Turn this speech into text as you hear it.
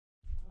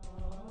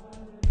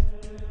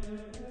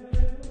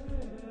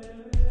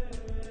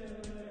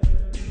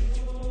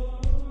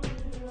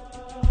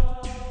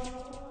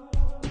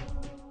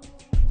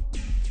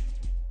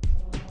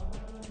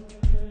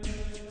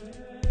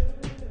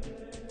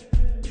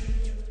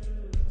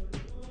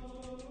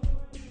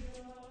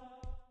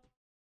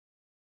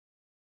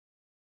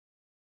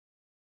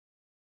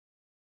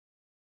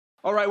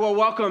All right, well,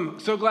 welcome.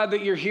 So glad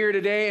that you're here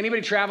today.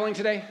 Anybody traveling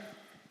today?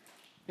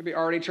 Anybody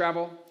already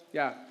travel?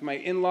 Yeah, my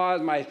in-laws,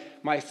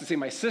 my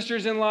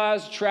sister's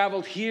in-laws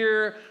traveled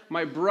here.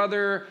 My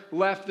brother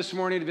left this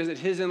morning to visit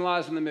his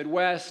in-laws in the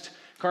Midwest.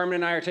 Carmen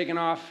and I are taking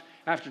off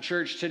after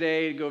church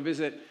today to go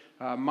visit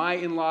my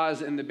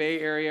in-laws in the Bay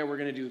Area. We're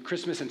going to do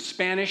Christmas in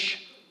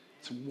Spanish.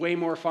 It's way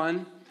more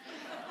fun.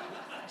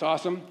 It's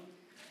awesome.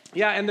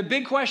 Yeah, and the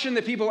big question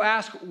that people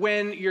ask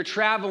when you're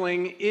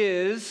traveling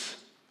is,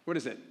 what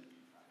is it?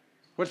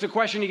 What's the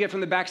question you get from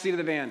the back seat of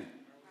the van?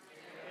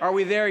 Are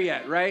we there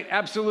yet, right?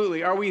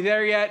 Absolutely. Are we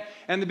there yet?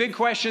 And the big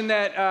question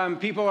that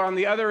people on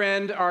the other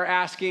end are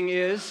asking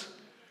is,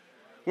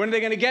 when are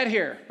they going to get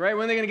here, right?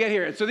 When are they going to get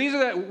here? So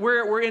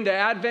we're into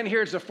Advent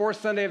here. It's the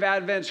fourth Sunday of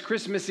Advent. It's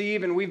Christmas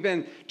Eve, and we've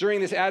been, during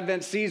this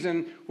Advent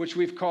season, which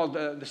we've called,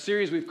 the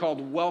series we've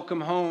called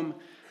Welcome Home,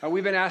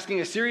 we've been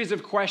asking a series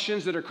of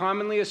questions that are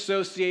commonly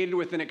associated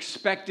with an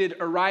expected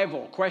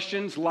arrival.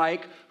 Questions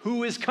like,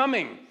 who is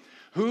coming?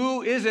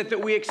 Who is it that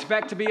we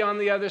expect to be on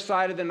the other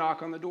side of the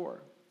knock on the door?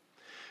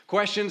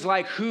 Questions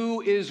like,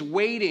 who is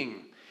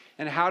waiting?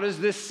 And how does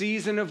this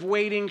season of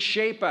waiting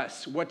shape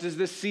us? What does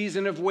this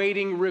season of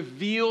waiting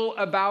reveal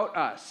about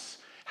us?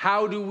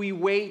 How do we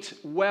wait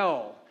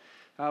well?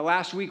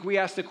 Last week we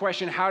asked the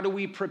question, how do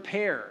we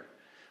prepare?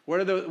 What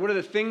are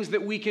the things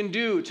that we can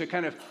do to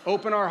kind of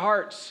open our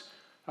hearts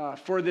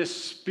for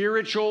this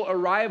spiritual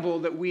arrival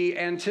that we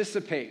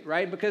anticipate,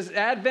 right? Because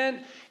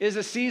Advent is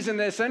a season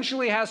that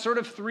essentially has sort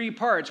of three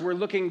parts. We're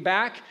looking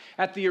back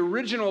at the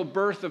original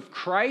birth of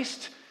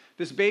Christ,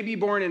 this baby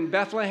born in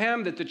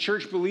Bethlehem that the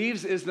church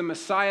believes is the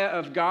Messiah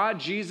of God,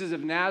 Jesus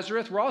of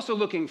Nazareth. We're also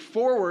looking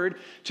forward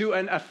to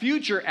a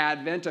future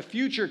Advent, a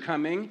future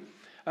coming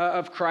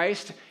of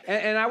Christ.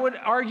 And I would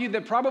argue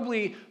that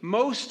probably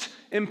most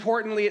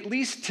importantly, at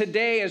least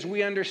today as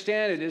we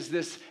understand it, is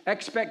this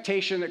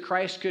expectation that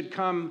Christ could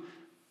come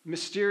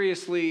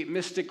mysteriously,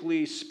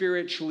 mystically,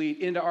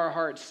 spiritually into our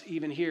hearts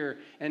even here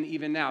and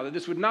even now. That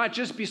this would not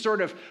just be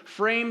sort of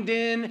framed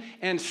in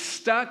and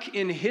stuck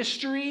in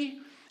history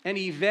and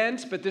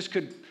events, but this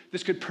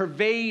could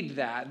pervade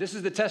that. This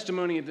is the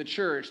testimony of the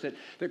church,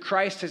 that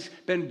Christ has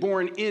been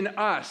born in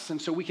us,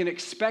 and so we can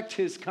expect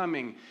his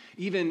coming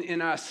even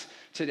in us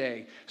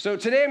today. So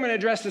today I'm going to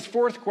address this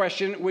fourth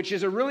question, which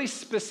is a really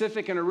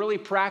specific and a really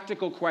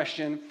practical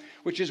question,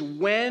 which is,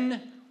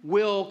 when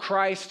will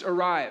Christ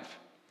arrive?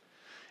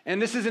 And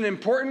this is an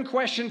important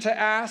question to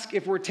ask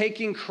if we're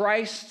taking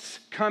Christ's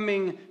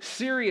coming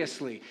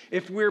seriously.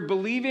 If we're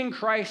believing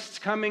Christ's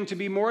coming to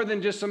be more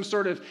than just some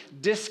sort of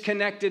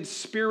disconnected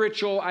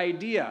spiritual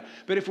idea,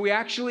 but if we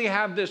actually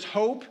have this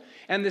hope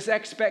and this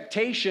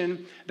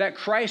expectation that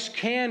Christ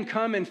can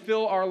come and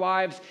fill our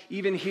lives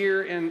even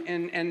here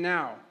and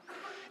now.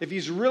 If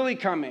he's really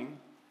coming,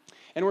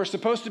 and we're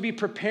supposed to be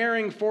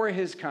preparing for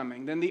his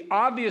coming, then the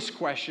obvious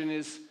question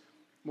is,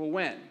 well,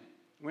 when?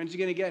 When's he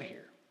going to get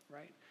here,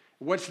 right?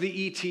 What's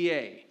the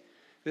ETA?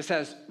 This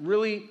has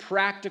really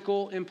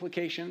practical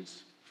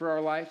implications for our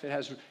life. It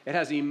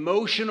has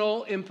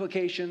emotional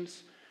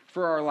implications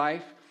for our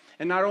life.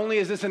 And not only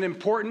is this an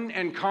important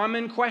and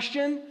common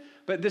question,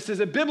 but this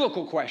is a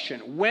biblical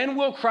question. When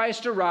will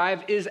Christ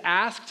arrive is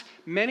asked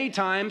many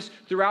times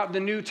throughout the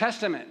New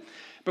Testament.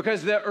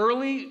 Because the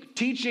early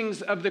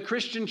teachings of the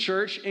Christian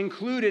church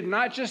included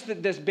not just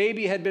that this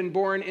baby had been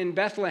born in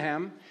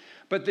Bethlehem,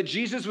 but that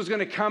Jesus was going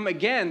to come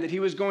again, that he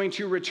was going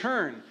to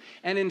return.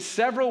 And in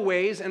several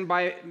ways, and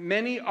by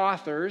many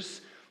authors,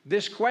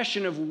 this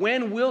question of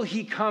when will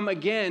he come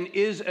again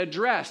is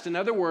addressed. In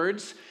other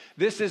words,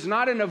 this is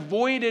not an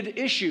avoided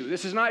issue.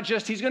 This is not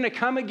just he's going to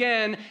come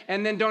again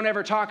and then don't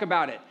ever talk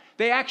about it.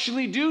 They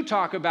actually do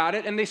talk about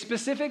it, and they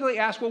specifically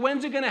ask, well,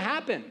 when's it going to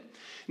happen?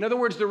 In other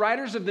words, the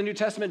writers of the New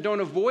Testament don't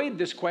avoid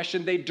this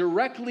question. They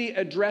directly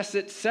address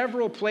it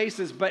several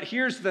places, but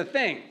here's the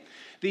thing.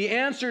 The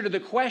answer to the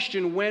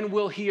question, when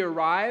will he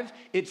arrive,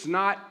 it's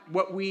not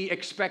what we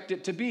expect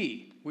it to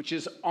be, which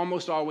is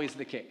almost always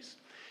the case.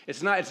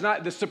 It's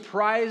not the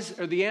surprise,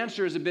 or the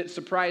answer is a bit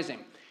surprising.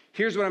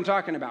 Here's what I'm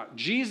talking about.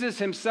 Jesus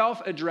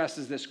himself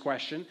addresses this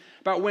question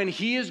about when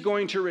he is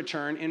going to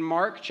return in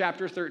Mark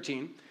chapter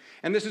 13.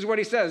 And this is what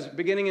he says,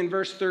 beginning in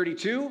verse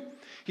 32.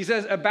 He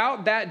says,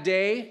 about that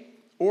day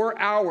or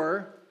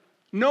hour,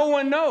 no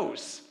one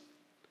knows,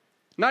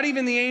 not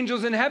even the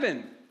angels in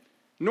heaven,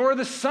 nor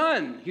the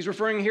Son. He's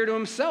referring here to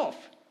himself,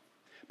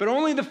 but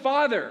only the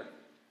Father.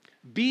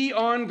 Be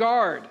on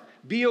guard,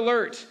 be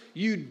alert.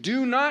 You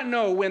do not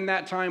know when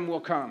that time will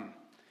come.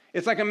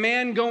 It's like a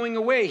man going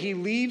away. He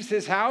leaves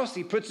his house,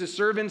 he puts his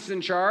servants in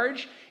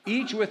charge,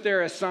 each with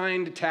their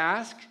assigned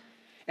task,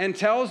 and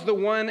tells the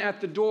one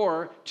at the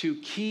door to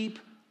keep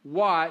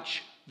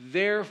watch.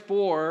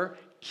 Therefore,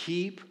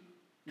 keep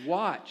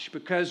watch,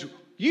 because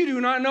you do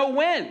not know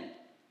when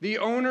the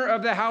owner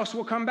of the house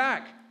will come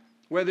back,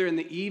 whether in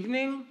the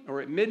evening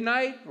or at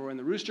midnight or when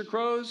the rooster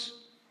crows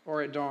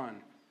or at dawn.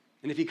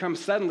 And if he comes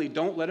suddenly,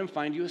 don't let him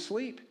find you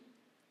asleep.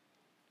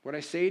 What I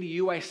say to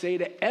you, I say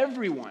to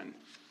everyone,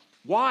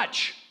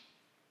 watch.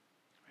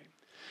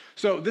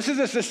 So this is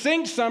a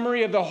succinct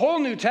summary of the whole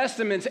New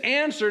Testament's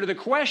answer to the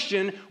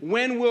question,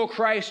 when will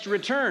Christ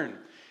return?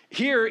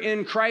 Here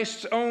in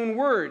Christ's own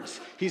words,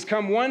 he's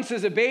come once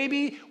as a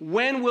baby.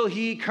 When will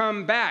he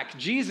come back?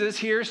 Jesus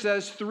here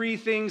says three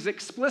things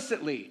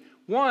explicitly.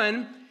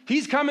 One,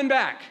 he's coming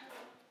back.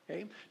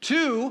 Okay.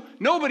 Two,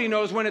 nobody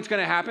knows when it's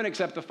going to happen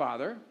except the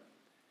Father.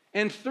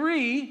 And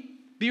three,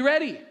 be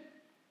ready.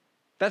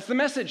 That's the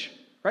message,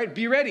 right?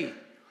 Be ready.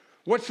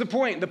 What's the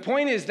point? The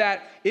point is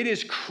that it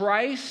is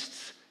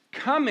Christ's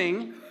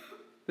coming.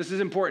 This is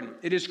important.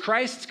 It is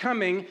Christ's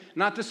coming,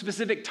 not the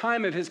specific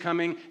time of his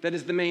coming, that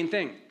is the main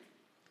thing.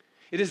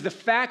 It is the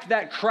fact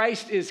that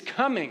Christ is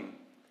coming,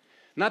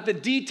 not the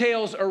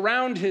details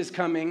around his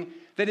coming,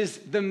 that is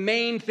the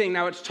main thing.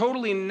 Now, it's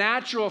totally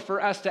natural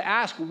for us to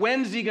ask,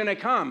 when's he going to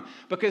come?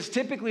 Because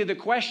typically the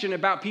question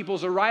about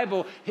people's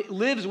arrival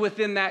lives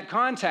within that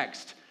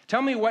context.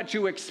 Tell me what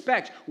to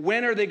expect.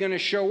 When are they going to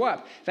show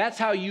up? That's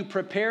how you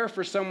prepare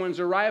for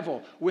someone's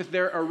arrival, with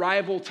their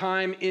arrival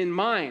time in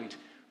mind,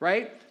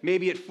 right?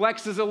 Maybe it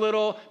flexes a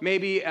little,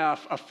 maybe a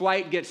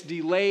flight gets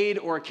delayed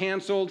or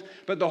canceled,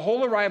 but the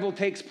whole arrival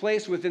takes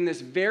place within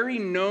this very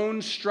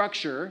known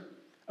structure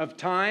of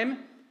time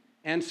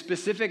and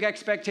specific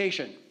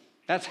expectation.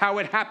 That's how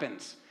it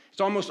happens. It's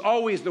almost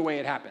always the way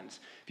it happens.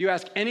 If you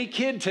ask any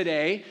kid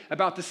today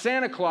about the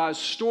Santa Claus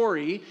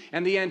story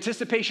and the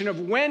anticipation of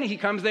when he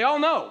comes, they all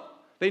know.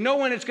 They know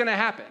when it's going to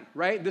happen,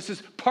 right? This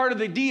is part of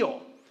the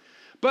deal.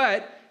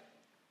 But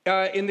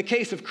in the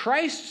case of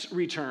Christ's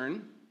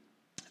return,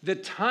 the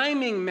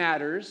timing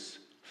matters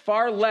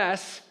far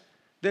less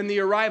than the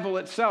arrival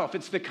itself.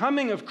 It's the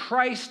coming of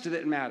Christ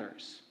that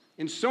matters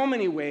in so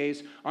many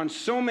ways, on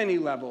so many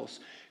levels.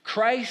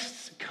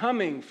 Christ's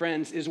coming,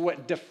 friends, is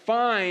what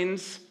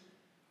defines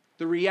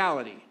the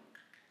reality.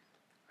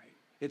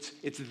 It's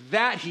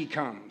that he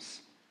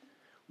comes.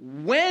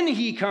 When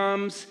he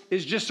comes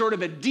is just sort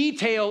of a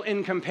detail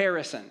in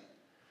comparison.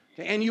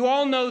 Okay? And you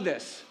all know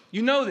this.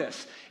 You know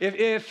this.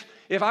 If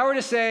I were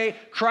to say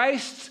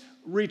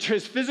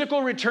his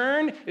physical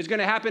return is going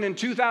to happen in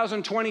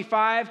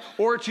 2025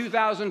 or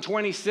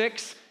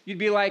 2026, you'd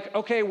be like,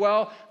 okay,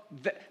 well,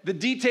 the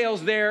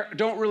details there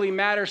don't really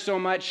matter so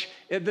much.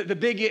 The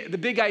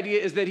big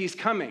idea is that he's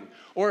coming.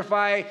 Or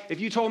if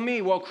you told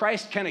me, well,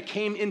 Christ kind of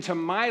came into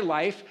my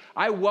life,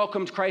 I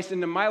welcomed Christ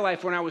into my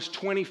life when I was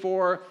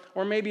 24,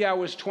 or maybe I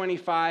was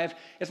 25.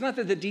 It's not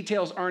that the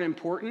details aren't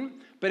important,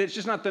 but it's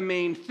just not the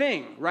main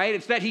thing, right?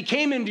 It's that he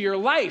came into your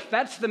life.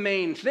 That's the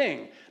main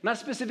thing, not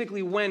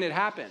specifically when it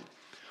happened.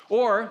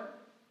 Or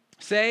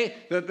say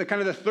the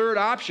kind of the third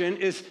option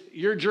is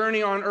your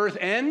journey on earth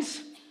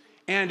ends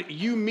and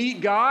you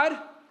meet God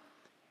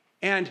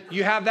and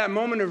you have that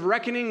moment of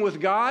reckoning with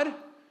God.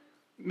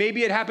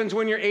 Maybe it happens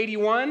when you're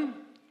 81.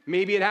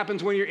 Maybe it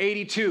happens when you're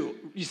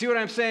 82. You see what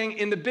I'm saying?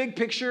 In the big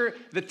picture,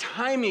 the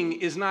timing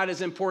is not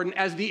as important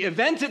as the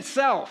event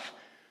itself.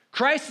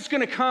 Christ is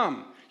going to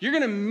come. You're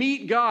going to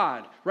meet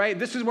God, right?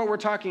 This is what we're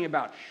talking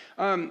about.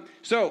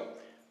 So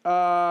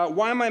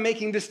why am I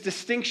making this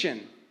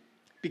distinction?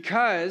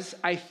 Because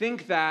I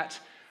think that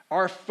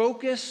our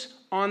focus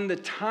on the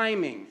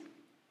timing,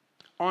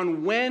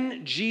 on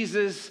when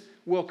Jesus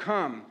will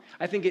come,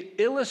 I think it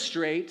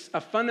illustrates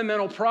a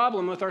fundamental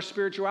problem with our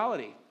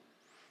spirituality.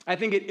 I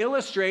think it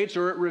illustrates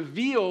or it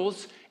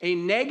reveals a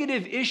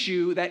negative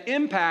issue that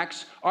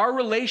impacts our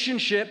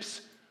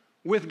relationships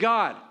with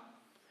God.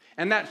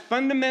 And that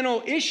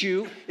fundamental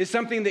issue is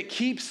something that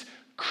keeps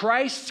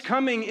Christ's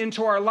coming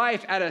into our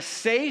life at a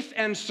safe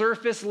and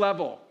surface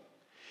level.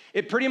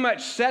 It pretty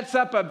much sets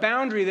up a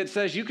boundary that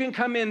says you can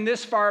come in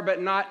this far,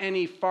 but not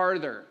any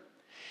farther.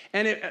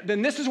 And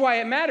then this is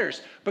why it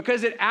matters,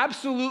 because it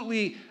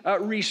absolutely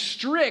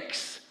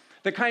restricts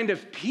the kind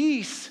of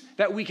peace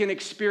that we can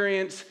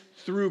experience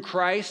through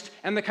Christ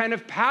and the kind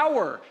of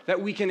power that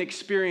we can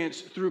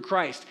experience through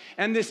Christ.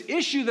 And this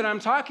issue that I'm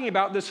talking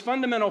about, this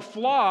fundamental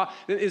flaw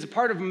that is a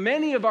part of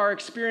many of our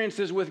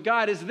experiences with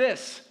God is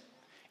this.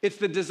 It's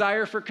the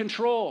desire for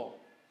control.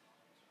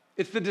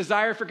 It's the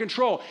desire for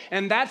control.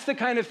 And that's the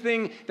kind of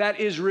thing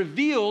that is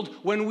revealed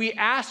when we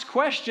ask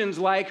questions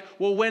like,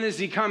 well, when is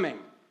he coming?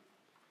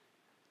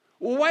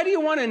 Well, why do you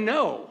want to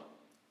know,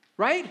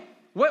 right?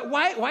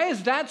 Why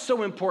is that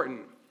so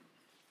important?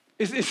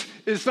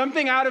 Is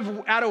something out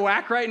of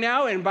whack right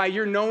now? And by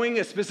your knowing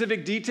a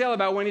specific detail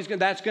about when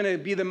that's going to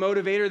be the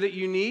motivator that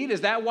you need? Is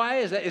that why?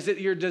 Is it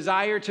your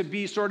desire to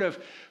be sort of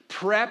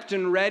prepped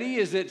and ready?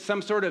 Is it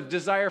some sort of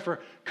desire for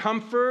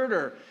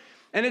comfort?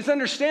 And it's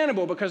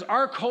understandable because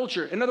our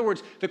culture, in other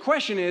words, the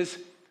question is,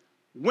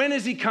 when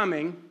is he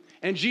coming?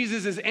 And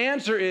Jesus'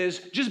 answer is,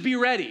 just be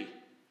ready.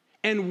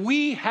 And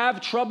we have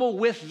trouble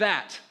with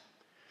that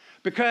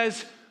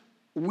because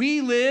we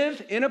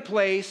live in a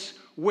place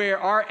where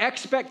our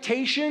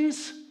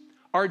expectations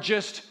are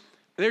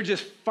they're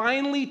just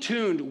finely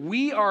tuned.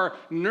 We are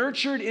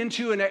nurtured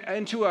into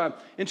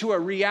a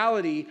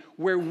reality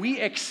where we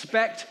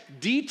expect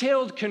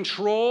detailed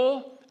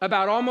control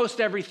about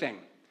almost everything.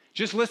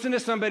 Just listen to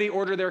somebody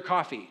order their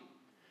coffee.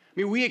 I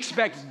mean, we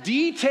expect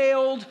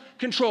detailed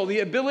control,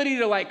 the ability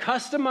to like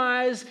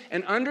customize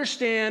and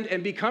understand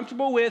and be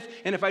comfortable with,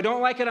 and if I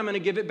don't like it, I'm going to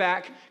give it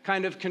back,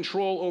 kind of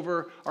control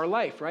over our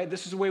life, right?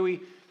 This is the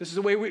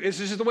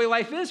way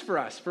life is for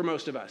us, for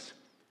most of us.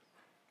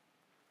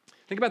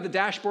 Think about the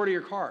dashboard of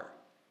your car.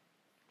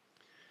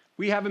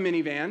 We have a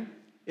minivan.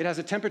 It has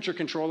a temperature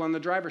control on the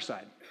driver's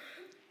side.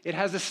 It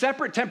has a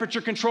separate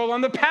temperature control on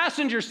the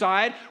passenger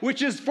side,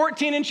 which is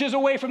 14 inches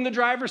away from the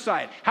driver's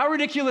side. How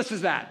ridiculous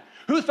is that?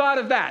 Who thought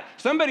of that?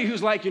 Somebody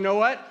who's like, you know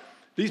what?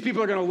 These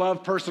people are going to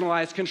love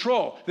personalized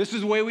control. This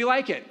is the way we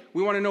like it.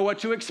 We want to know what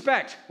to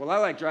expect. Well, I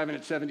like driving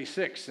at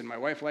 76, and my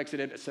wife likes it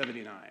at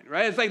 79,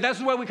 right? It's like that's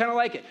the way we kind of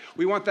like it.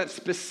 We want that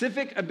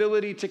specific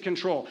ability to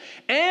control.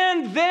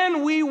 And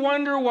then we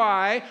wonder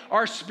why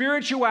our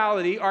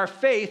spirituality, our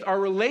faith, our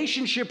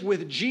relationship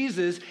with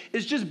Jesus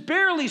is just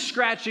barely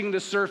scratching the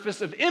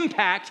surface of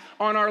impact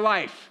on our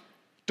life.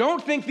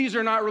 Don't think these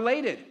are not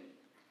related.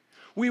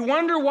 We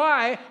wonder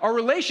why our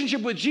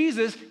relationship with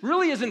Jesus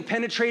really isn't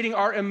penetrating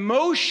our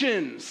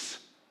emotions,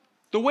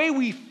 the way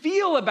we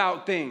feel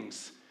about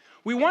things.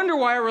 We wonder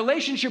why our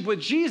relationship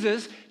with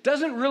Jesus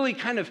doesn't really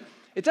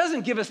it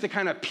doesn't give us the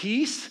kind of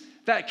peace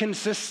that can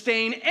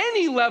sustain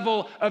any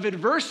level of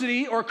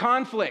adversity or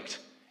conflict.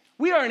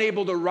 We aren't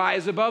able to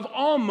rise above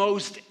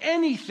almost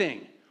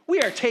anything.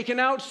 We are taken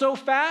out so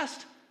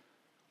fast.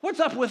 What's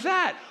up with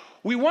that?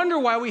 We wonder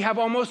why we have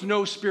almost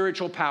no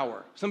spiritual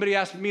power. Somebody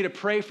asked me to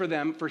pray for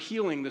them for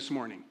healing this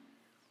morning.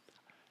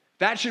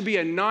 That should be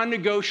a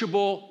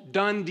non-negotiable,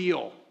 done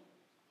deal.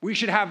 We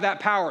should have that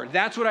power.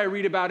 That's what I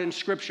read about in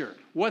Scripture.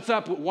 What's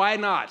up? Why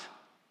not?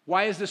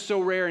 Why is this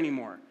so rare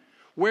anymore?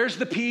 Where's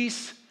the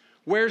peace?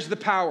 Where's the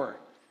power?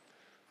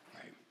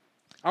 Right.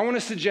 I want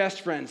to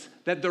suggest, friends,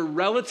 that the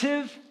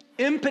relative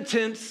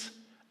impotence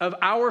of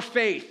our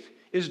faith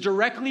is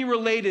directly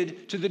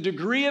related to the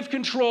degree of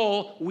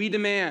control we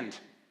demand.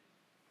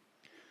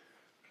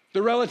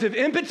 The relative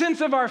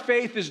impotence of our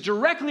faith is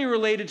directly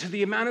related to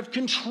the amount of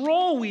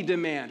control we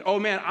demand. Oh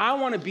man, I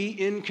want to be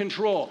in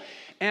control.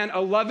 And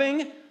a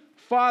loving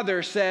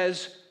father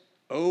says,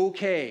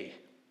 okay.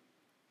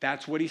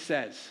 That's what he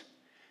says.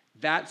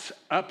 That's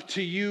up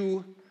to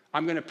you.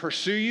 I'm going to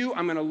pursue you.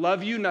 I'm going to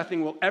love you.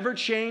 Nothing will ever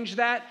change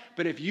that.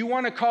 But if you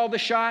want to call the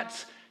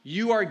shots,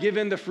 you are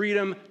given the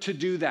freedom to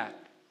do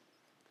that.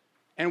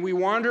 And we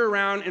wander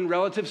around in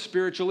relative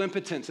spiritual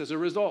impotence as a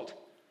result.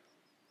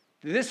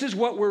 This is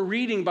what we're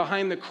reading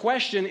behind the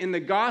question in the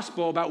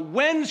gospel about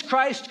when's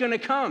Christ going to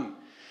come?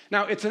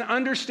 Now, it's an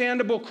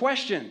understandable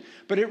question,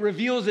 but it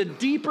reveals a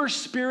deeper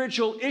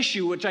spiritual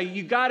issue, which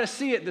you got to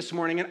see it this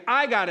morning, and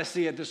I got to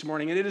see it this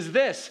morning, and it is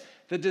this,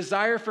 the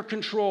desire for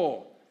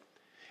control.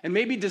 And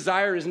maybe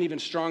desire isn't even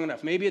strong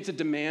enough. Maybe it's a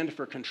demand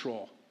for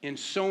control in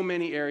so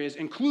many areas,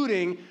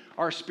 including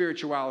our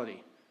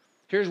spirituality.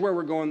 Here's where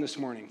we're going this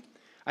morning.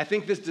 I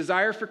think this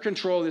desire for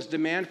control, this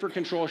demand for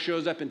control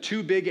shows up in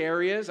two big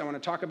areas. I want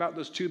to talk about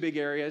those two big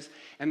areas,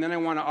 and then I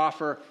want to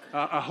offer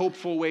a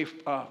hopeful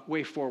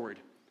way forward,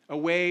 a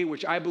way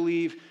which I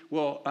believe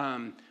will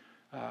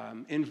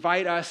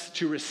invite us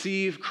to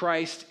receive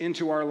Christ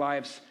into our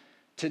lives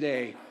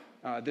today,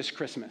 this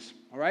Christmas,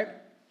 all right?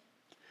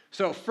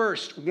 So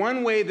first,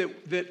 one way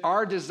that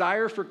our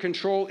desire for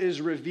control is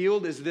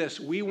revealed is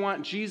this. We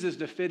want Jesus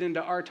to fit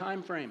into our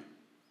time frame.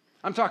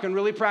 I'm talking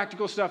really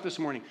practical stuff this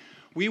morning.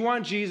 We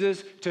want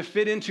Jesus to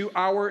fit into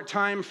our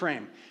time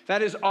frame.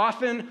 That is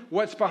often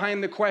what's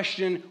behind the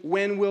question,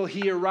 when will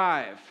he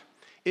arrive?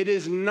 It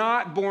is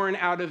not born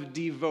out of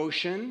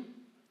devotion.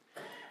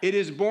 It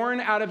is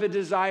born out of a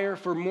desire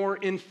for more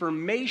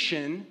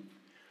information,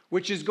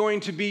 which is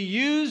going to be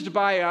used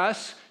by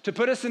us to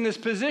put us in this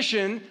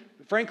position,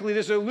 frankly,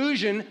 this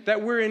illusion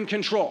that we're in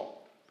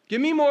control.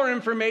 Give me more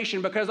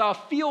information because I'll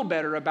feel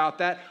better about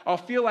that. I'll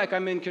feel like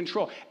I'm in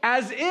control.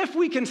 As if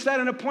we can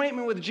set an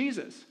appointment with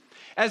Jesus.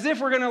 As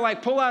if we're going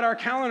to pull out our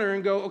calendar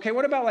and go, okay,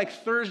 what about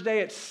Thursday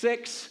at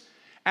 6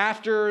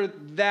 after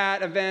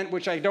that event,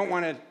 which I don't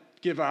want to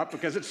give up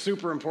because it's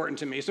super important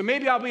to me. So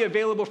maybe I'll be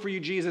available for you,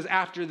 Jesus,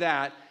 after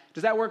that.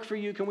 Does that work for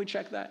you? Can we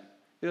check that?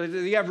 Do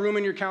you have room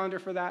in your calendar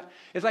for that?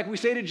 It's like we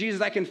say to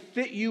Jesus, I can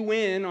fit you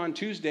in on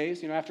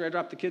Tuesdays, after I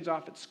drop the kids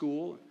off at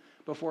school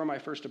before my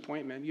first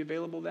appointment. You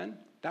available then?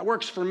 That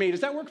works for me. Does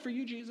that work for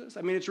you, Jesus?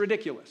 I mean, it's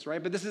ridiculous,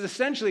 right? But this is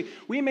essentially,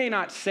 we may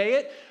not say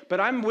it, but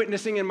I'm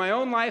witnessing in my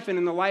own life and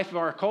in the life of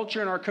our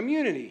culture and our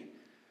community.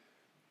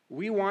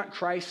 We want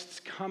Christ's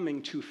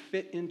coming to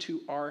fit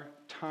into our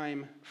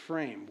time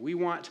frame. We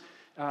want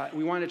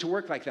it to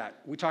work like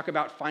that. We talk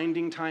about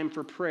finding time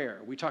for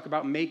prayer. We talk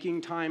about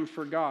making time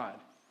for God.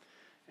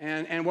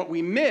 And what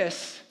we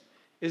miss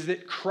is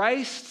that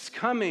Christ's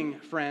coming,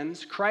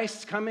 friends,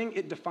 Christ's coming,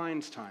 it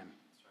defines time.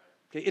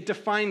 Okay? It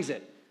defines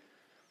it.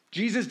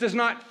 Jesus does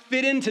not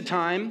fit into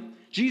time.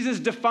 Jesus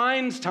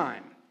defines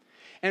time.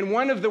 And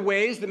one of the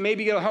ways that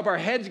maybe it'll help our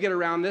heads get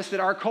around this,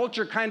 that our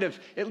culture kind of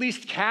at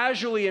least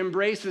casually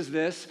embraces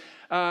this,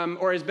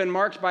 or has been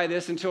marked by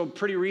this until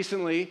pretty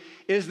recently,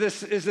 is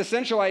the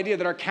central idea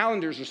that our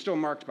calendars are still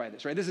marked by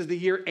this, right? This is the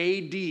year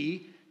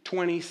AD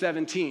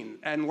 2017.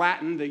 And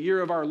Latin, the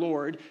year of our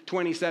Lord,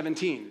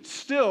 2017.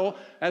 Still,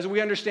 as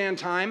we understand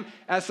time,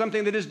 as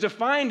something that is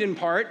defined in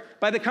part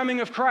by the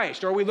coming of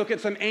Christ. Or we look at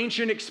some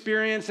ancient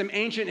experience, some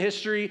ancient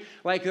history,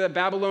 like the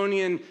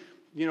Babylonian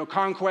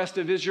conquest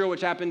of Israel,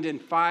 which happened in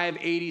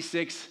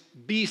 586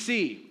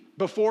 BC,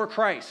 before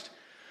Christ.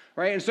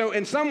 Right? And so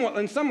in some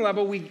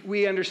level,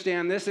 we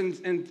understand this,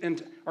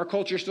 and our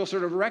culture still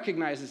sort of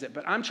recognizes it.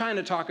 But I'm trying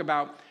to talk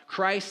about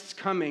Christ's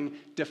coming,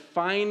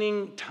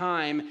 defining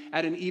time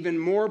at an even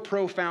more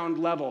profound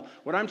level.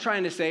 What I'm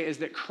trying to say is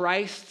that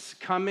Christ's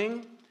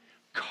coming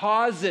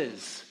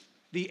causes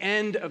the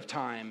end of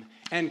time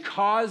and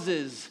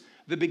causes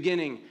the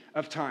beginning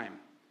of time.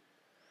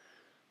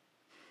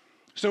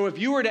 So if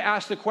you were to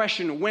ask the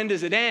question, when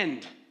does it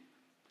end?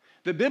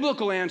 The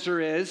biblical answer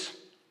is,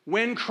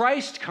 when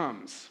Christ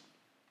comes.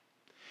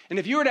 And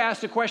if you were to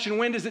ask the question,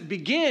 when does it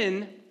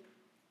begin?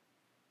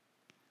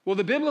 Well,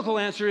 the biblical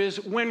answer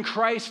is when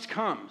Christ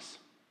comes.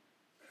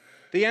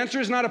 The answer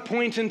is not a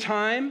point in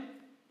time.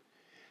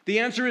 The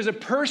answer is a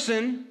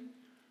person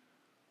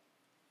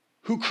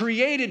who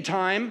created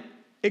time,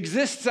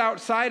 exists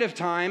outside of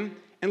time,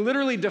 and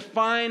literally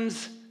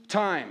defines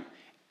time.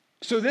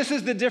 So this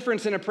is the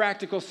difference in a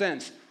practical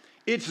sense.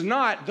 It's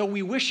not, though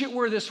we wish it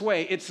were this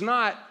way, it's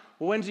not,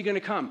 well, when's he going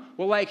to come?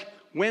 Well,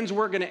 when's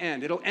work going to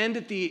end? It'll end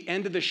at the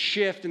end of the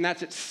shift, and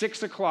that's at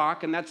 6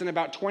 o'clock, and that's in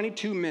about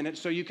 22 minutes,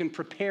 so you can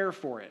prepare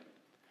for it.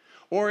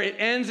 Or it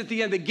ends at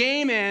the end. The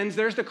game ends,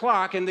 there's the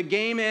clock, and the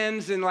game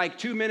ends in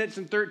 2 minutes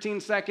and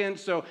 13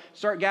 seconds, so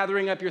start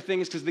gathering up your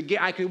things, because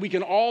we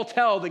can all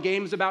tell the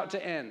game's about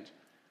to end.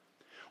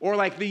 Or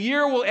the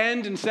year will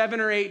end in 7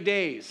 or 8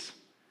 days.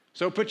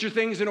 So put your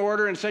things in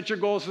order and set your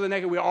goals for the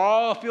next. We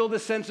all feel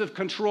this sense of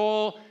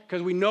control,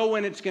 because we know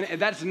when it's going to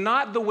end. That's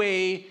not the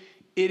way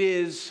it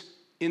is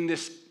in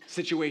this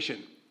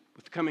situation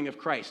with the coming of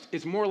Christ.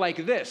 It's more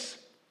like this.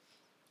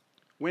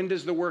 When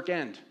does the work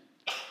end?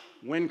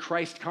 When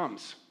Christ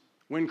comes.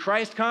 When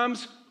Christ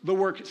comes, the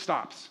work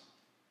stops.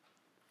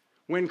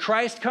 When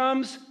Christ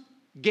comes,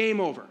 game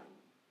over.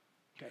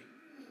 Okay.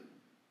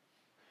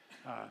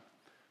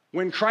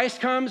 When Christ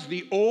comes,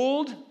 the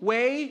old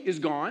way is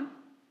gone,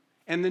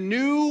 and the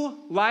new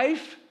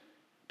life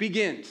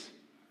begins.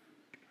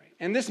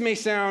 And this may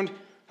sound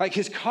like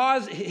his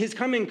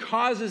coming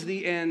causes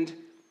the end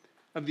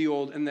of the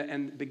old and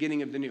the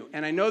beginning of the new.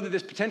 And I know that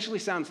this potentially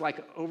sounds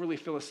like overly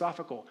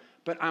philosophical,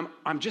 but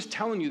I'm just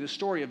telling you the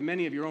story of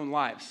many of your own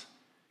lives.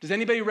 Does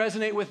anybody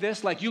resonate with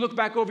this? You look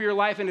back over your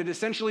life and it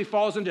essentially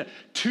falls into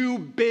two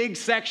big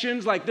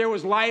sections. There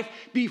was life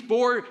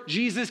before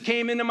Jesus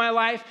came into my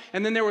life,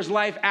 and then there was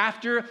life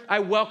after I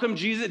welcomed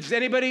Jesus. Does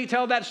anybody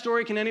tell that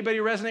story? Can anybody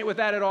resonate with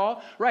that at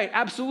all? Right,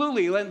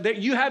 absolutely.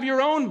 You have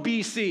your own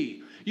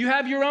BC. You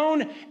have your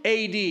own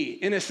AD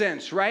in a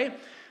sense, right?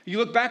 You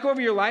look back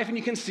over your life and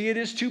you can see it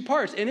as two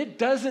parts. And it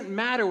doesn't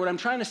matter. What I'm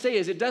trying to say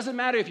is it doesn't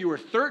matter if you were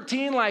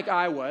 13 like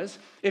I was,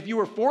 if you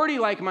were 40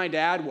 like my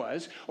dad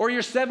was, or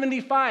you're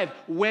 75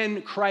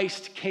 when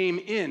Christ came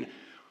in.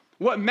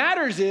 What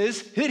matters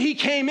is that he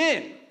came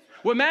in.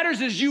 What matters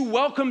is you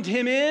welcomed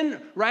him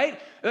in, right?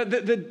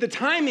 The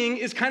timing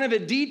is kind of a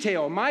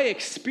detail. My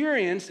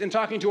experience in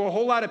talking to a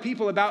whole lot of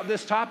people about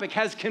this topic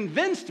has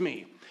convinced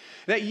me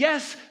that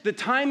yes, the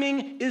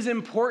timing is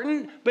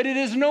important, but it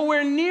is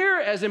nowhere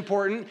near as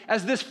important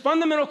as this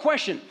fundamental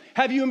question.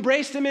 Have you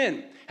embraced him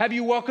in? Have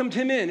you welcomed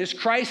him in? Is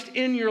Christ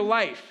in your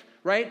life,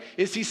 right?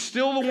 Is he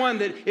still the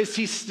one is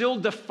he still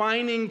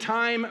defining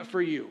time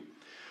for you?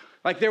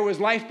 There was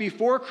life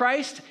before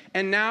Christ,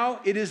 and now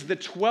it is the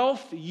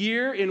 12th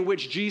year in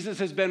which Jesus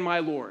has been my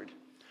Lord.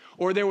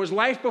 Or there was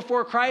life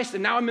before Christ,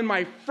 and now I'm in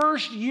my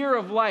first year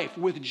of life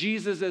with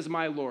Jesus as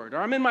my Lord. Or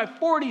I'm in my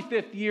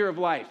 45th year of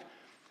life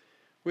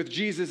with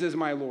Jesus as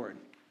my Lord.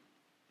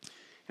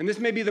 And this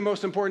may be the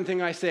most important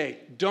thing I say.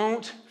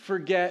 Don't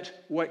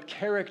forget what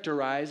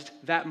characterized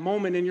that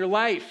moment in your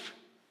life,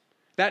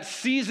 that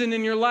season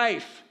in your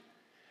life,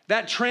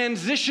 that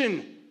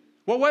transition.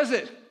 What was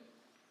it?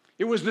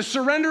 It was the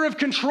surrender of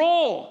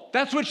control.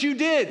 That's what you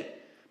did.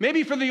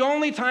 Maybe for the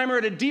only time or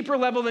at a deeper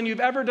level than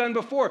you've ever done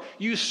before.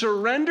 You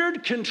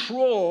surrendered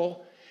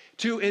control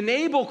to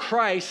enable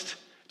Christ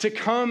to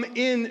come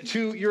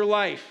into your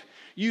life.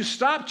 You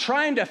stopped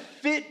trying to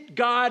fit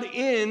God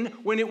in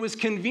when it was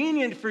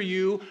convenient for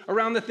you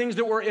around the things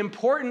that were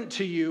important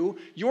to you,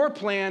 your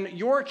plan,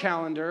 your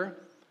calendar.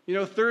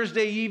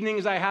 Thursday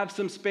evenings I have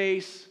some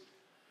space,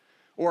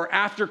 or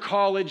after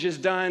college is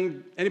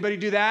done. Anybody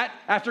do that?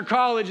 After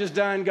college is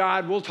done,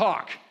 God, we'll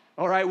talk.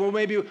 All right, well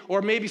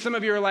maybe some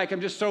of you are like,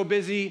 I'm just so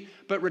busy,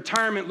 but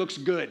retirement looks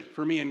good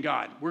for me and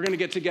God. We're going to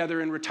get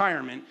together in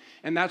retirement,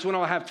 and that's when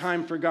I'll have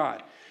time for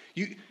God.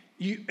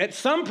 At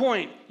some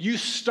point, you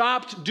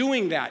stopped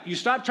doing that. You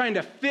stopped trying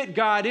to fit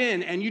God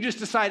in, and you just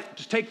decided,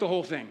 just take the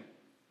whole thing.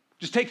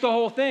 Just take the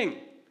whole thing.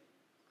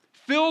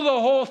 Fill the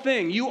whole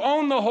thing. You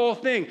own the whole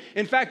thing.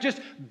 In fact, just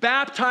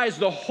baptize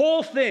the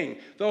whole thing.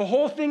 The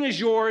whole thing is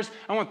yours.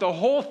 I want the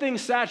whole thing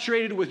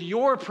saturated with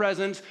your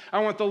presence.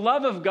 I want the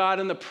love of God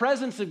and the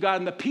presence of God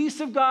and the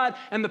peace of God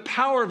and the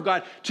power of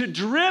God to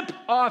drip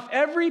off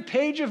every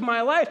page of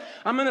my life.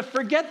 I'm going to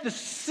forget the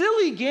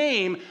silly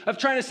game of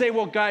trying to say,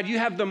 well, God, you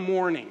have the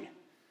morning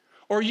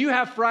or you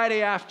have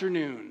Friday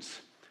afternoons.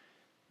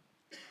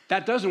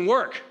 That doesn't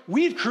work.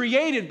 We've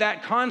created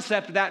that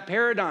concept, that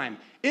paradigm.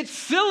 It's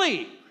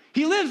silly.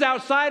 He lives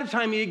outside of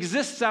time. He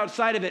exists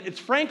outside of it. It's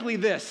frankly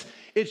this.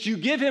 It's you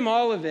give him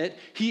all of it.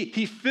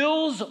 He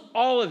fills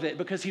all of it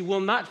because he will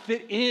not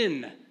fit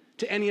in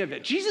to any of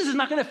it. Jesus is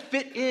not going to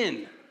fit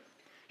in.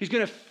 He's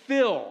going to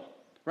fill,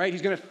 right?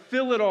 He's going to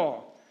fill it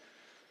all.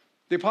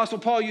 The Apostle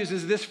Paul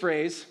uses this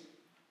phrase,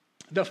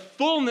 the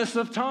fullness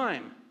of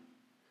time.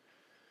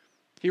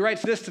 He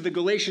writes this to the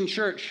Galatian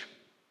church.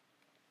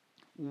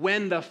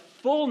 When the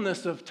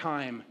fullness of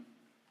time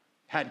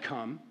had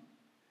come,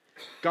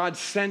 God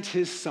sent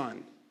his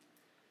son.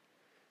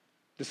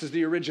 This is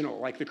the original,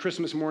 like the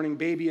Christmas morning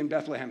baby in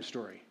Bethlehem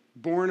story.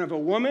 Born of a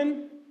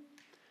woman,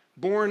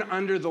 born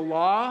under the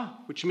law,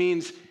 which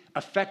means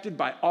affected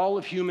by all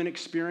of human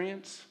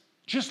experience,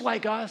 just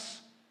like us,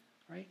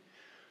 right?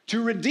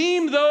 To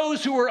redeem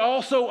those who were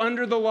also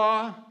under the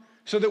law,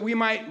 so that we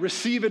might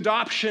receive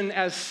adoption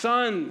as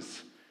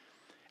sons,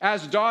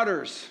 as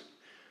daughters.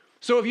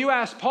 So if you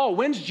ask Paul,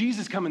 when's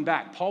Jesus coming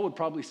back? Paul would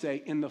probably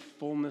say, in the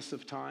fullness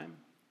of time.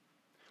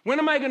 When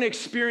am I going to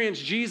experience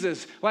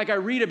Jesus like I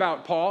read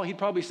about Paul? He'd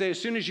probably say, as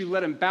soon as you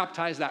let him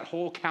baptize that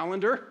whole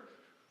calendar,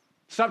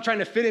 stop trying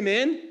to fit him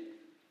in,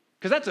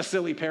 because that's a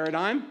silly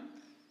paradigm.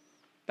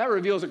 That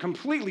reveals a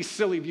completely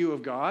silly view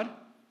of God.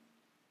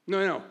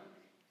 No.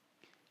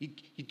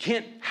 You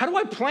can't, how do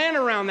I plan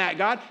around that,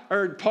 God?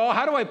 Or Paul,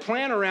 how do I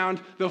plan around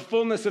the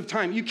fullness of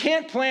time? You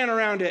can't plan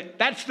around it.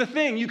 That's the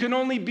thing. You can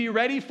only be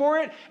ready for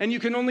it, and you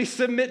can only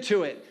submit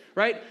to it,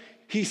 right?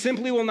 He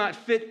simply will not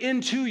fit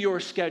into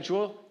your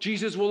schedule.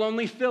 Jesus will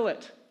only fill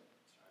it.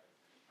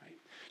 Right?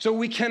 So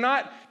we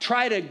cannot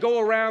try to go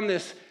around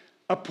this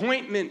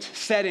appointment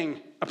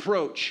setting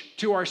approach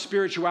to our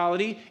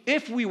spirituality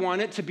if we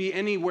want it to be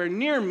anywhere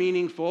near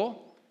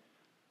meaningful.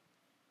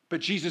 But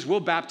Jesus will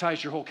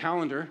baptize your whole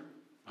calendar,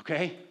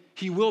 okay?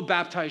 He will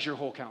baptize your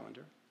whole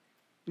calendar.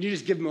 You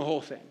just give him the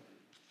whole thing.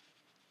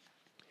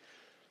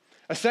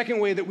 A second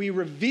way that we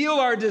reveal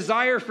our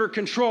desire for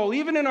control,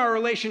 even in our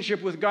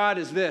relationship with God,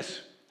 is this.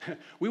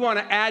 We want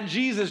to add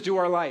Jesus to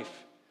our life.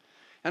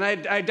 And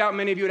I doubt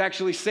many of you would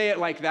actually say it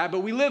like that, but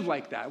we live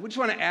like that. We just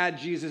want to add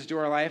Jesus to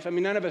our life. I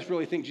mean, none of us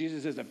really think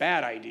Jesus is a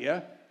bad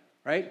idea,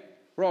 right?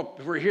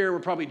 If we're here, we're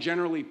probably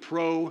generally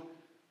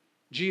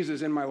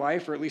pro-Jesus in my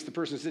life, or at least the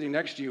person sitting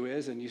next to you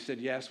is, and you said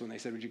yes when they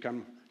said, would you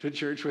come to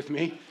church with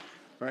me,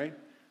 right?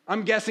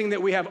 I'm guessing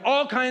that we have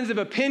all kinds of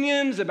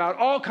opinions about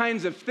all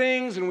kinds of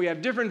things, and we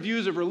have different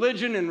views of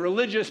religion and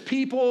religious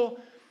people,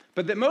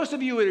 but that most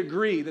of you would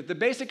agree that the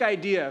basic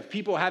idea of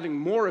people having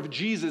more of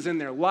Jesus in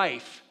their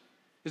life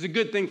is a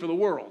good thing for the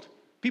world.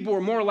 People who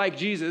are more like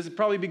Jesus would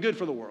probably be good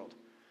for the world.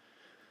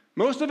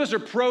 Most of us are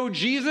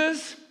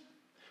pro-Jesus,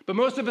 but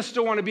most of us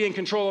still want to be in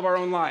control of our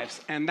own lives,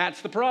 and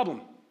that's the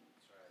problem.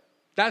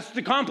 That's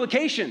the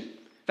complication.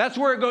 That's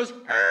where it goes,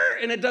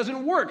 and it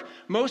doesn't work.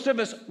 Most of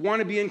us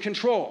want to be in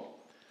control.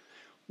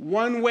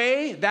 One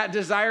way that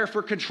desire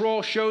for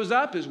control shows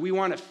up is we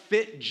want to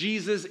fit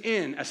Jesus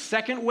in. A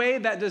second way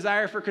that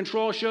desire for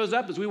control shows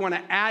up is we want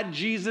to add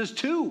Jesus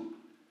to.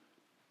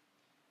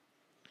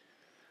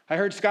 I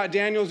heard Scott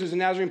Daniels, who's a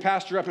Nazarene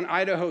pastor up in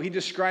Idaho, he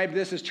described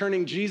this as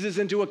turning Jesus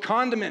into a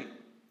condiment,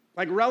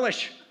 like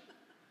relish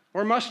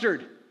or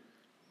mustard,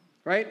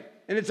 right?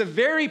 And it's a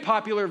very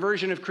popular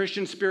version of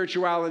Christian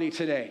spirituality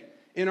today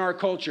in our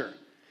culture.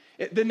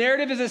 The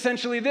narrative is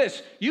essentially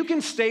this. You can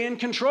stay in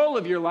control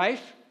of your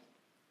life.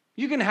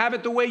 You can have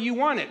it the way you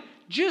want it.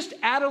 Just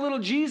add a little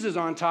Jesus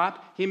on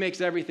top. He makes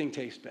everything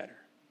taste better,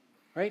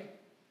 right?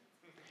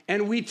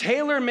 And we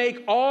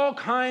tailor-make all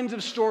kinds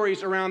of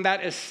stories around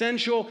that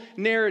essential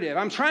narrative.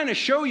 I'm trying to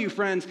show you,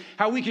 friends,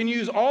 how we can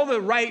use all the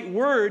right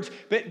words,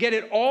 but get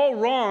it all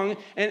wrong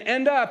and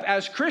end up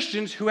as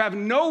Christians who have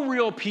no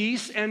real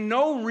peace and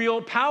no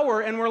real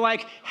power. And we're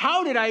like,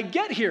 how did I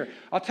get here?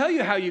 I'll tell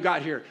you how you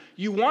got here.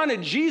 You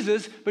wanted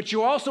Jesus, but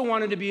you also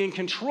wanted to be in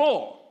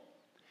control.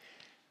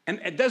 And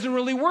it doesn't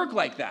really work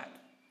like that.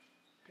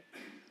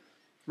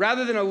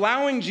 Rather than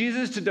allowing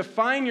Jesus to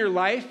define your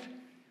life,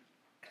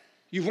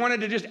 you've wanted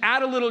to just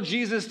add a little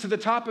Jesus to the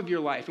top of your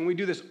life. And we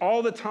do this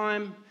all the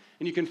time.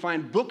 And you can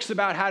find books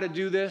about how to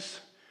do this.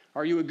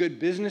 Are you a good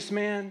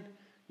businessman?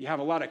 You have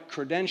a lot of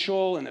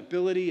credential and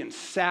ability and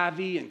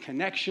savvy and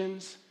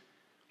connections.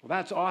 Well,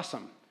 that's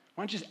awesome.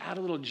 Why don't you just add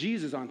a little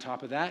Jesus on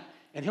top of that,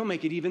 and he'll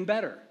make it even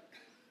better,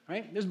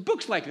 right? There's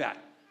books like that.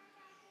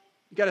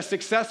 You got a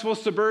successful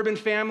suburban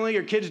family,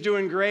 your kid's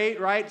doing great,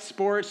 right?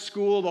 Sports,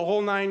 school, the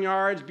whole 9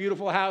 yards,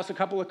 beautiful house, a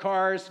couple of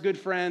cars, good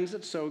friends.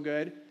 It's so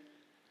good.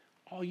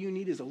 All you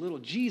need is a little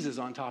Jesus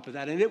on top of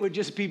that, and it would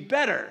just be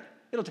better.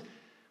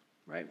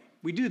 Right?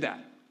 We do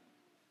that.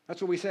 That's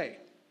what we say.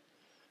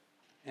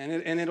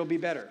 and it'll be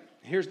better.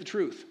 Here's the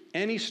truth.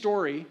 Any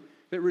story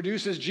that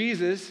reduces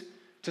Jesus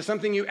to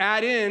something you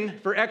add in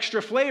for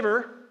extra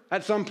flavor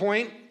at some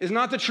point is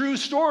not the true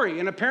story.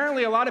 And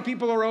apparently a lot of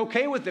people are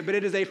okay with it, but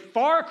it is a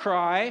far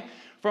cry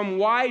from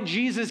why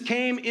Jesus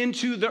came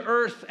into the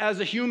earth as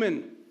a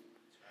human.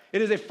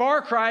 It is a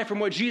far cry from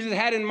what Jesus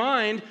had in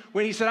mind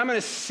when he said, I'm going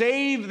to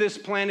save this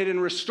planet and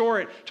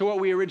restore it to what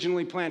we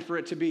originally planned for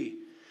it to be.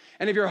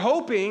 And if you're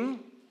hoping,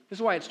 this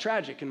is why it's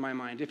tragic in my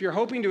mind, if you're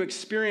hoping to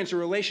experience a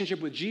relationship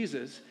with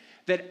Jesus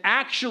that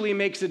actually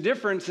makes a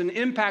difference and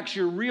impacts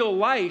your real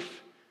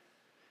life,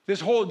 this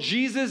whole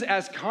Jesus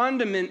as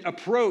condiment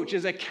approach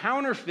is a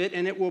counterfeit,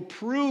 and it will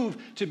prove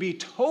to be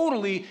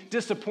totally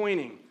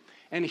disappointing.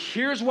 And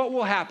here's what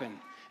will happen.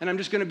 And I'm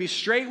just going to be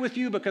straight with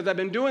you because I've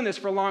been doing this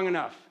for long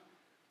enough.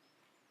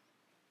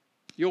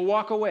 You'll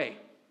walk away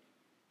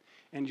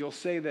and you'll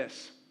say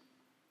this: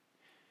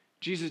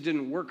 Jesus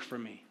didn't work for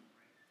me.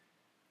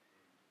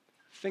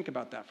 Think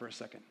about that for a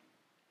second.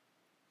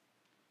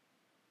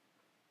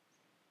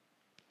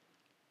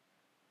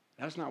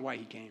 That's not why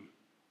he came.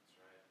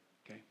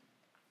 Okay?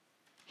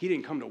 He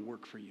didn't come to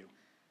work for you.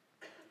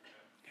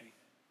 Okay?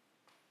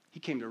 He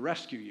came to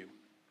rescue you.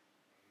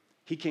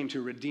 He came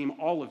to redeem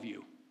all of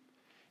you.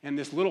 And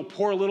this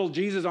poor little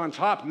Jesus on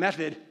top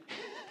method,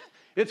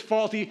 it's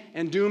faulty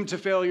and doomed to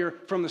failure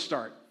from the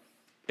start.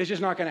 It's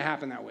just not going to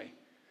happen that way.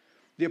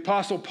 The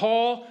Apostle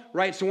Paul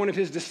writes to one of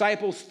his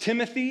disciples,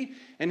 Timothy,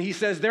 and he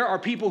says, there are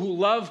people who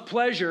love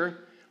pleasure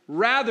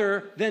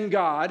rather than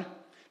God.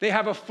 They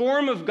have a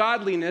form of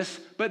godliness,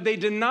 but they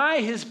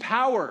deny his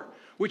power,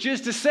 which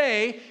is to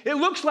say, it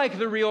looks like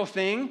the real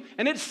thing,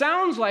 and it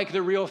sounds like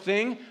the real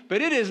thing,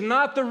 but it is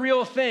not the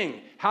real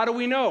thing. How do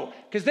we know?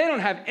 Because they don't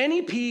have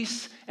any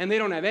peace, and they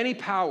don't have any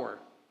power.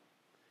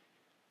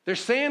 They're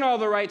saying all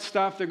the right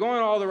stuff, they're going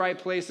all the right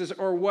places,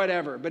 or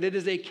whatever, but it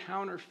is a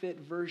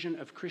counterfeit version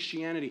of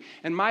Christianity.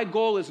 And my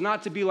goal is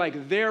not to be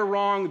like, they're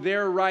wrong,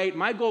 they're right.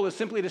 My goal is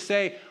simply to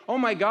say, oh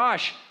my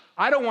gosh,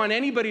 I don't want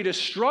anybody to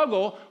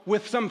struggle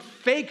with some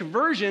fake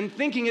version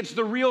thinking it's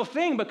the real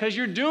thing, because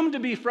you're doomed to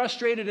be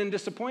frustrated and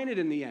disappointed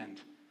in the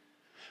end.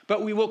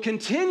 But we will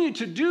continue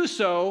to do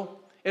so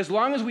as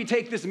long as we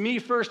take this me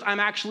first, I'm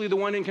actually the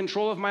one in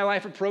control of my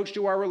life approach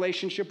to our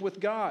relationship with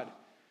God.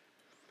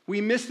 We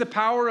miss the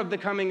power of the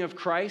coming of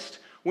Christ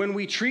when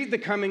we treat the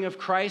coming of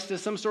Christ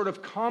as some sort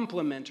of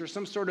complement or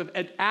some sort of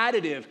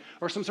additive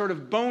or some sort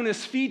of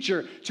bonus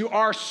feature to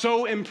our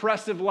so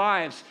impressive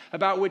lives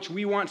about which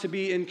we want to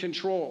be in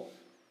control.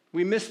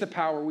 We miss the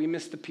power, we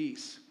miss the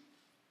peace.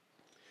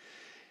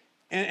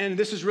 And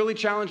this is really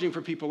challenging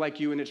for people like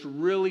you, and it's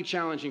really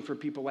challenging for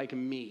people like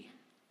me.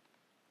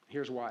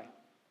 Here's why.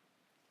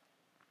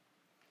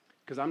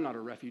 Because I'm not a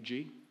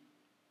refugee,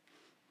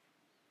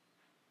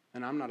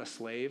 and I'm not a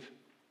slave.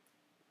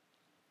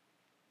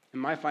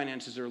 And my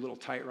finances are a little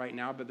tight right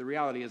now, but the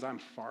reality is I'm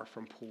far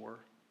from poor.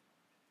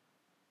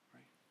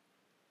 Right?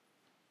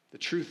 The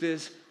truth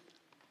is,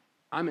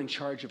 I'm in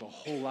charge of a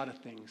whole lot of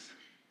things.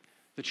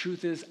 The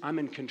truth is, I'm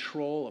in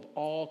control of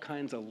all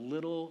kinds of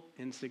little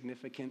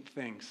insignificant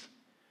things.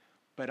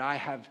 But I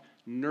have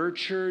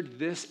nurtured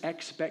this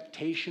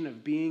expectation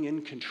of being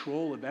in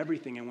control of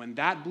everything. And when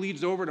that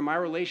bleeds over to my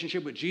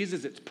relationship with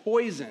Jesus, it's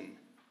poison.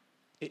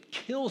 It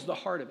kills the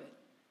heart of it,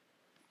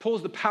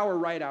 pulls the power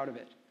right out of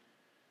it.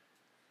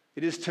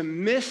 It is to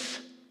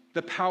miss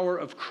the power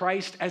of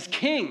Christ as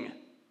King,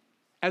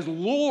 as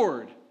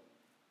Lord.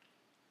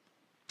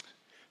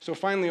 So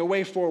finally, a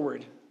way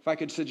forward, if I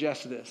could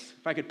suggest this,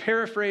 if I could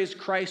paraphrase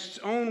Christ's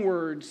own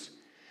words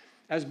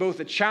as both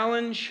a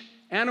challenge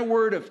and a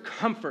word of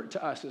comfort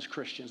to us as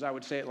Christians, I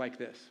would say it like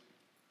this.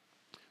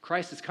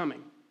 Christ is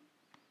coming.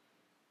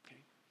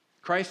 Okay?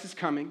 Christ is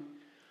coming.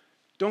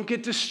 Don't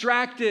get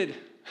distracted.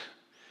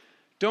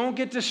 Don't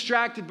get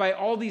distracted by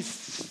all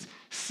these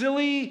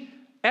silly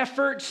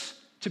efforts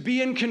to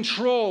be in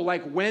control,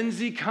 like, when's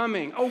he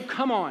coming? Oh,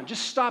 come on,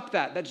 just stop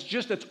that.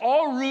 That's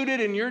all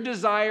rooted in your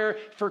desire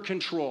for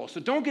control.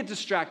 So don't get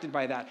distracted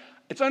by that.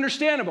 It's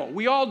understandable.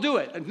 We all do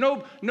it.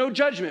 No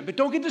judgment, but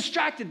don't get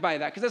distracted by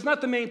that, because that's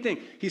not the main thing.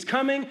 He's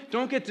coming.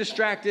 Don't get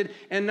distracted.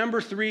 And number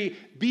 3,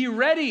 be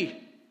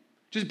ready.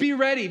 Just be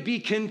ready. Be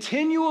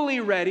continually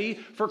ready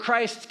for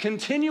Christ's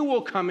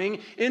continual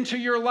coming into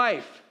your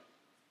life.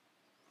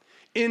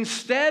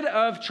 Instead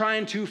of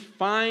trying to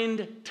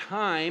find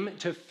time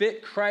to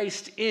fit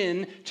Christ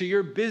in to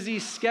your busy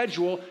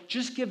schedule,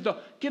 just give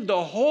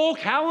the whole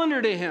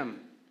calendar to him.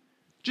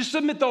 Just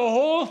submit the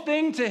whole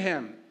thing to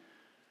him.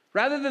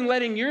 Rather than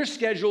letting your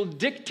schedule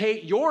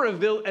dictate your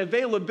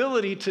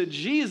availability to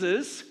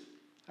Jesus,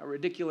 how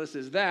ridiculous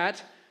is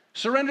that?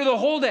 Surrender the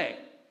whole day,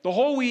 the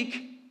whole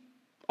week,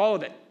 all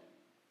of it.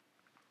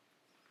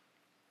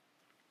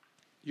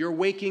 Your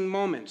waking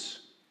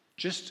moments,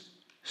 just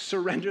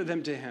surrender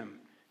them to him.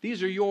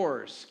 These are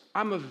yours.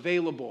 I'm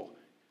available.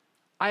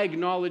 I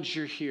acknowledge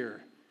you're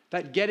here.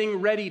 That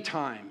getting ready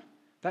time,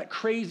 that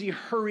crazy,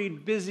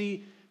 hurried,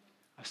 busy,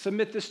 I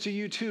submit this to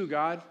you too,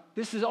 God.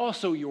 This is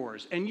also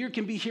yours, and you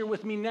can be here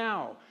with me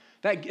now.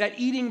 That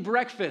eating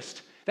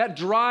breakfast, that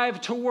drive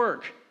to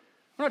work,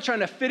 I'm not trying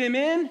to fit him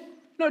in.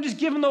 No, just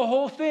give him the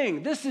whole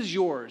thing. This is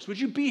yours. Would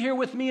you be here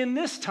with me in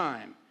this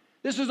time?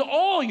 This is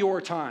all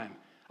your time.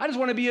 I just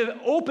want to be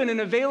open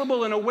and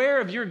available and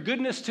aware of your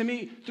goodness to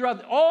me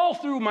all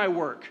through my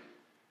work.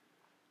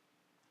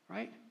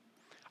 Right?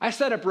 I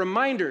set up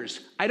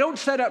reminders. I don't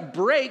set up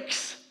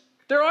breaks.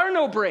 There are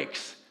no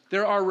breaks.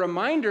 There are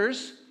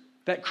reminders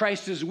that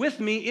Christ is with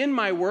me in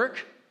my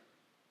work.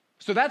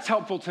 So that's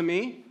helpful to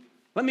me.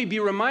 Let me be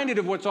reminded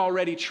of what's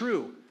already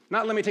true.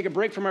 Not let me take a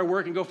break from my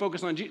work and go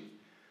focus on Jesus.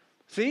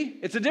 See?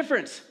 It's a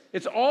difference.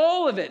 It's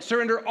all of it.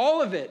 Surrender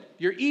all of it.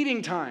 Your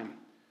eating time.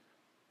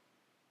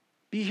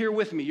 Be here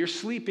with me. Your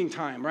sleeping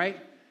time, right?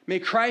 May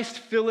Christ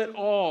fill it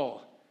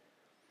all.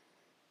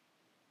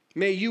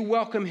 May you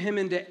welcome him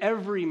into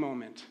every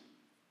moment.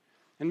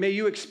 And may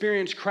you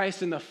experience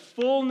Christ in the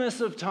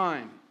fullness of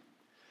time.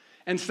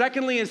 And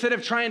secondly, instead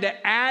of trying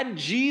to add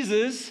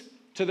Jesus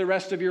to the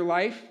rest of your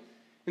life,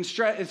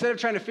 instead of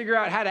trying to figure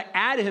out how to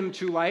add him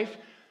to life,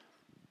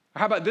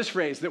 how about this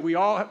phrase that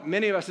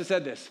many of us have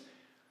said this?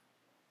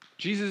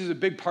 Jesus is a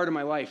big part of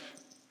my life.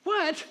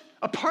 What?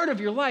 A part of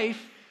your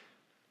life?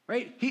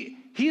 Right?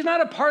 He's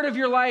not a part of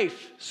your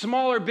life,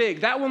 small or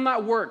big. That will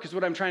not work, is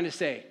what I'm trying to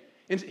say.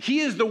 And he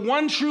is the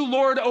one true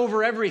Lord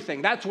over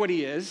everything. That's what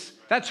he is.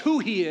 That's who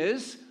he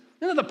is.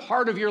 Not the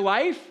part of your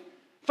life.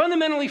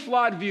 Fundamentally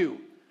flawed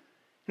view.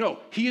 No,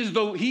 he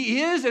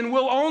is and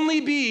will only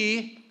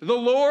be the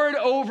Lord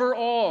over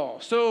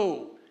all.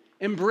 So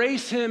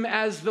embrace him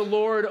as the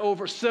Lord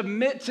over,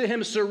 submit to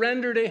him,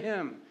 surrender to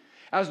him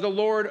as the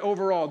Lord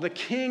over all, the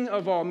King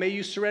of all. May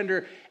you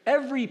surrender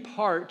every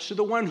part to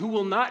the one who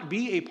will not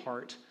be a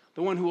part,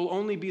 the one who will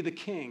only be the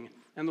King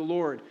and the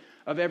Lord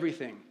of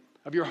everything,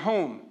 of your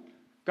home.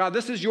 God,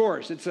 this is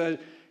yours. It's a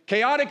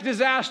chaotic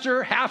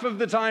disaster half of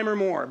the time or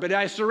more, but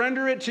I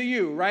surrender it to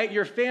you, right?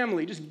 Your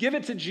family, just give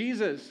it to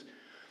Jesus.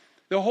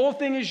 The whole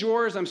thing is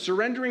yours. I'm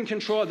surrendering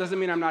control. It doesn't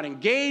mean I'm not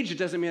engaged. It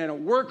doesn't mean I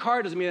don't work hard.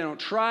 It doesn't mean I don't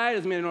try. It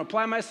doesn't mean I don't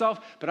apply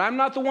myself, but I'm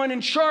not the one in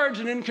charge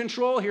and in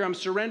control here. I'm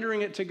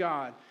surrendering it to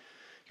God.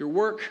 Your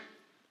work,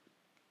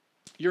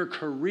 your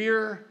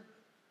career,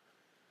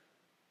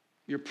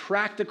 your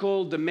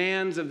practical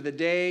demands of the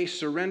day,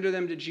 surrender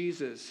them to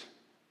Jesus.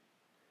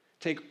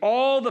 Take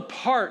all the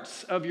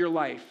parts of your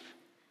life,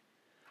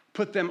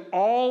 put them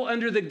all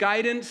under the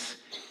guidance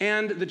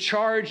and the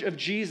charge of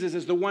Jesus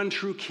as the one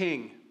true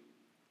King,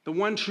 the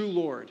one true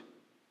Lord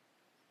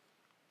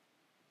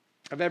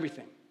of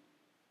everything.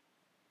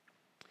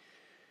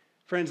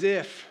 Friends,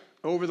 if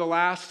over the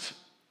last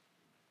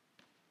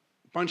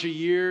bunch of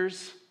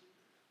years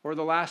or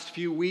the last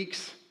few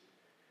weeks,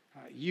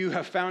 you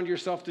have found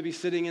yourself to be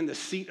sitting in the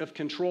seat of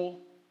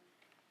control,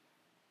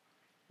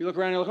 you look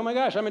around and you're like, oh my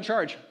gosh, I'm in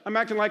charge. I'm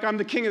acting like I'm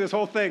the king of this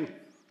whole thing.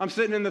 I'm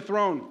sitting in the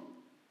throne.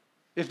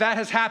 If that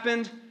has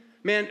happened,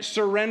 man,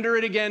 surrender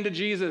it again to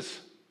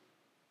Jesus.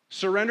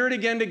 Surrender it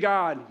again to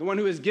God, the one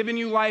who has given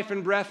you life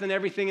and breath and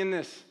everything in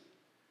this.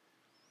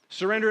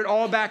 Surrender it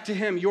all back to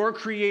him, your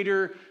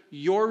creator,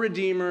 your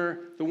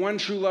redeemer, the one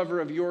true lover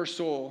of your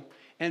soul.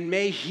 And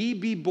may he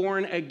be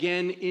born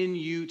again in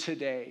you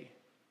today.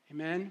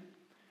 Amen?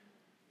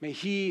 May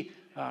he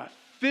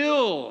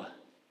fill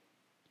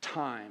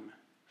time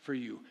for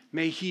you.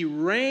 May he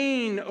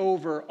reign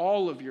over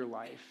all of your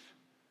life.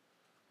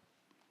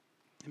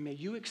 And may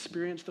you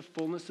experience the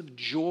fullness of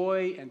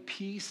joy and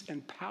peace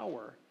and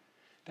power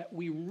that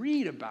we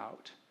read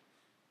about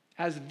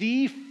as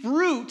the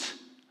fruit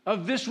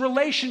of this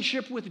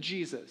relationship with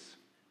Jesus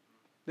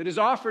that is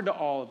offered to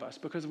all of us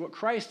because of what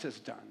Christ has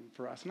done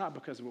for us, not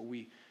because of what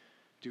we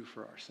do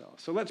for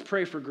ourselves. So let's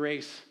pray for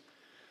grace.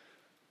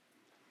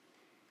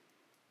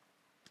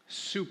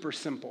 Super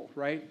simple,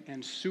 right?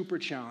 And super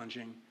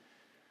challenging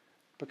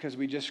because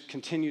we just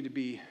continue to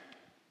be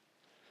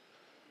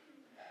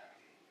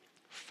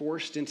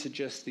forced into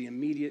just the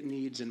immediate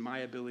needs and my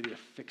ability to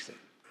fix it.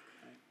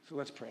 Right? So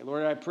let's pray.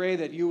 Lord, I pray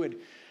that you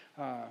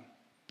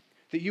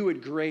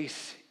would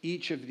grace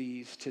each of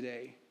these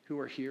today who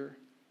are here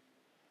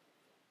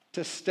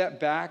to step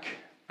back.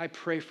 I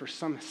pray for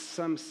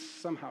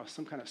somehow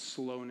some kind of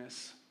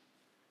slowness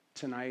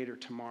tonight or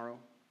tomorrow.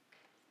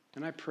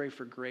 And I pray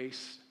for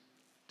grace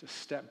to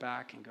step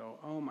back and go,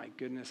 oh my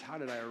goodness, how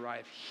did I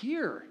arrive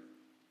here?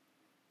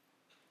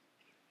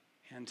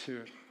 And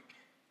to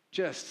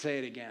just say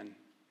it again,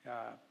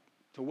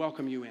 to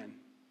welcome you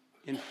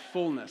in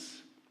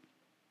fullness.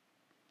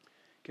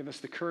 Give us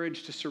the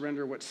courage to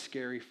surrender what's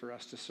scary for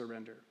us to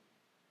surrender.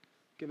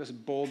 Give us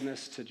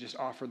boldness to just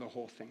offer the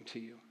whole thing to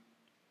you.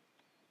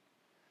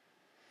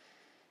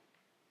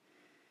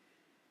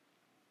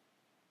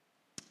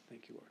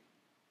 Thank you, Lord.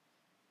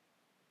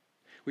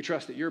 We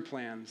trust that your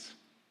plans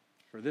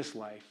for this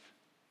life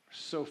are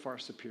so far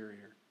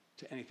superior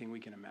to anything we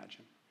can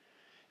imagine.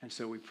 And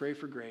so we pray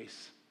for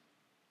grace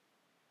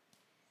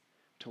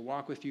to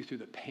walk with you through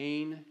the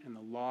pain and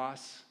the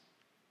loss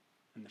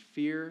and the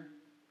fear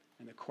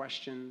and the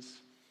questions.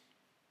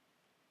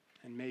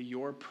 And may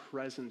your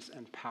presence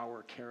and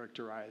power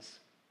characterize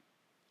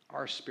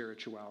our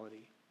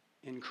spirituality.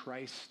 In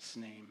Christ's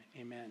name,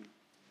 amen.